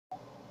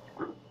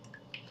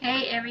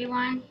Hey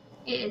everyone,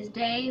 it is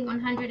day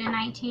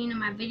 119 of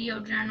my video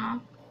journal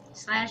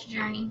 /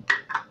 journey,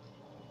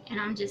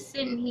 and I'm just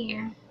sitting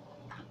here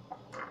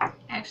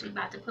actually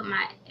about to put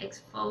my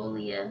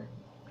Exfolia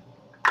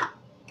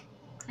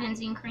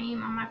cleansing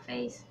cream on my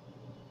face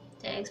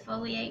to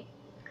exfoliate.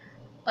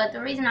 But the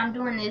reason I'm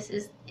doing this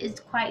is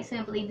quite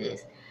simply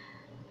this.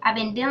 I've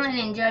been dealing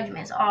in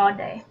judgments all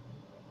day,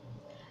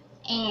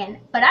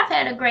 but I've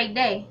had a great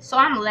day, so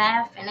I'm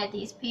laughing at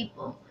these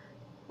people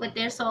with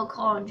their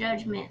so-called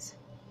judgments.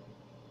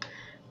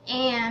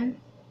 And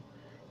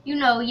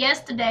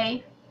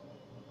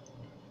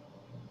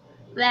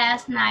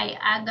last night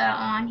I got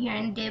on here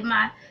and did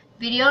my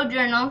video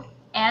journal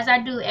as I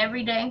do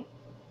every day,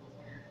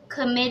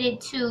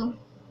 committed to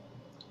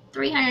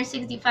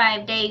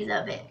 365 days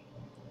of it,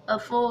 a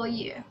full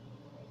year.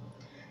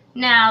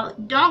 Now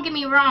don't get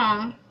me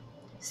wrong,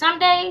 some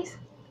days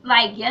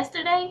like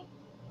yesterday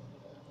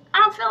I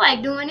don't feel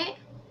like doing it,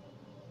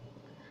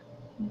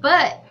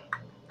 but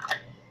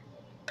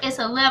it's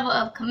a level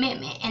of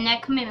commitment, and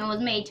that commitment was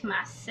made to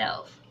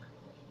myself,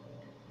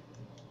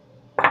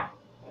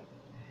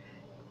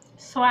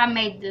 so I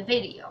made the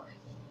video.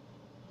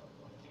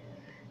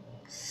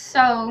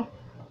 So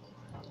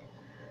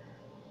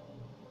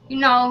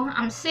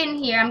I'm sitting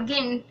here, I'm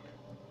getting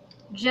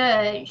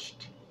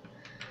judged,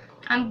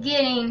 I'm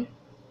getting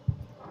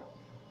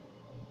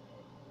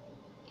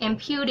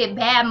imputed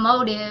bad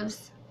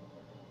motives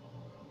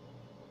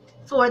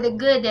for the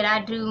good that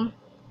I do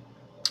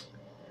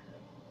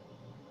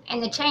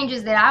and the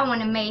changes that I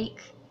want to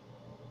make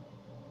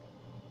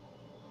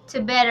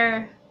to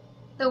better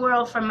the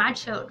world for my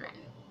children.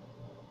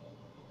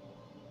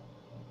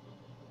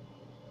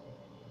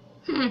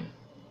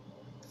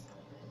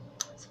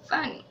 It's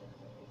funny.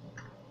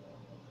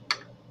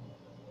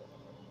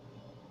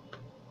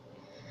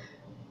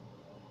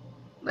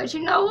 But you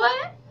know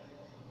what?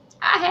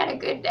 I had a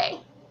good day.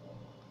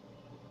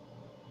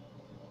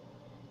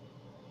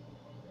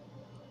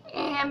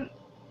 And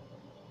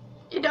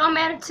it don't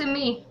matter to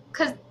me,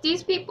 because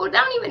these people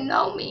don't even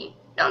know me,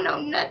 don't know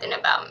nothing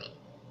about me.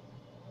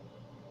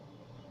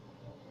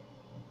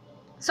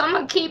 So I'm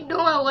going to keep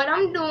doing what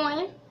I'm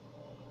doing,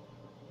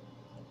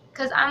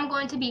 because I'm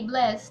going to be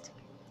blessed.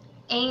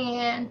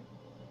 And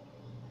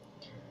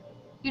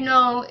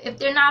if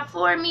they're not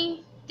for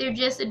me, they're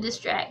just a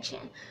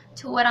distraction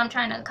to what I'm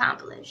trying to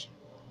accomplish.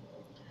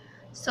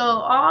 So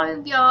all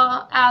of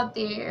y'all out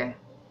there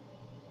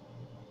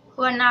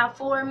who are not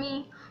for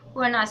me,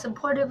 who are not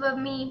supportive of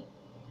me,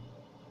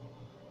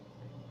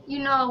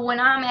 when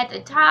I'm at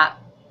the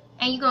top,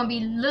 and you're going to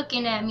be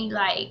looking at me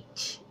like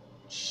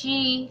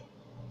she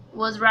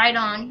was right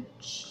on,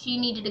 she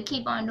needed to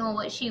keep on doing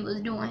what she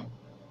was doing.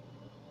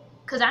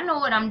 Because I know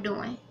what I'm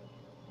doing.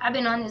 I've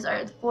been on this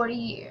earth 40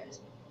 years.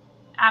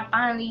 I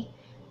finally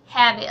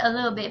have it a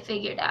little bit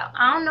figured out.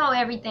 I don't know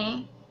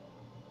everything.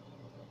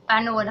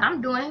 I know what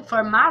I'm doing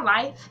for my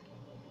life.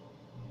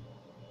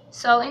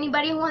 So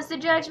anybody who wants to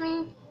judge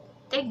me,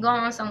 they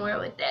going somewhere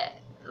with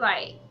that.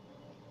 Like,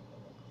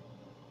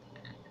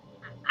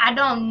 I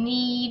don't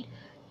need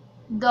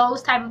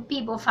those type of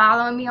people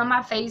following me on my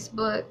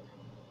Facebook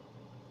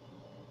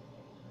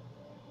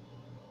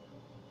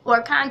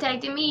or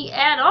contacting me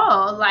at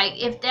all, like,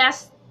 if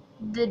that's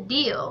the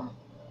deal,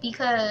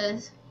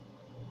 because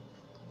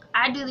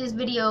I do this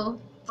video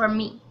for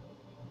me.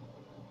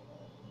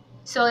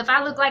 So if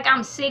I look like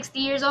I'm 60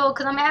 years old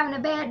because I'm having a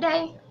bad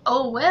day,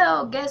 oh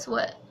well, guess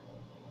what?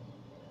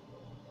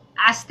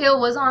 I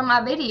still was on my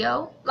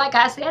video like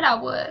I said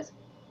I was.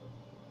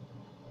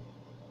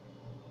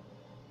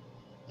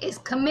 It's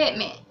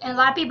commitment, and a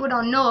lot of people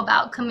don't know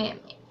about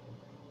commitment.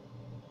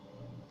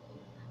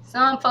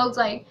 Some folks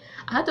like,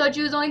 I thought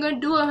you was only going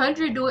to do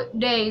 100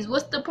 days.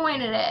 What's the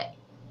point of that?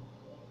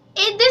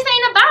 This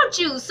ain't about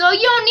you, so you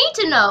don't need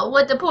to know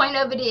what the point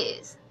of it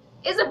is.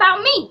 It's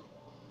about me.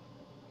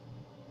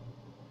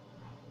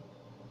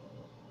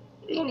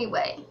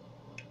 Anyway,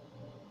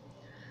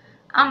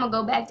 I'm going to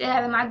go back to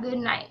having my good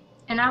night,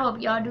 and I hope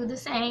y'all do the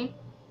same.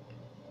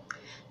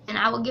 And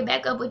I will get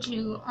back up with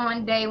you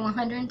on day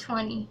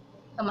 120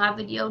 of my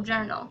video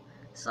journal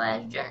 /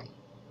 journey.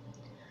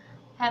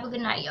 Have a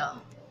good night,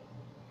 y'all.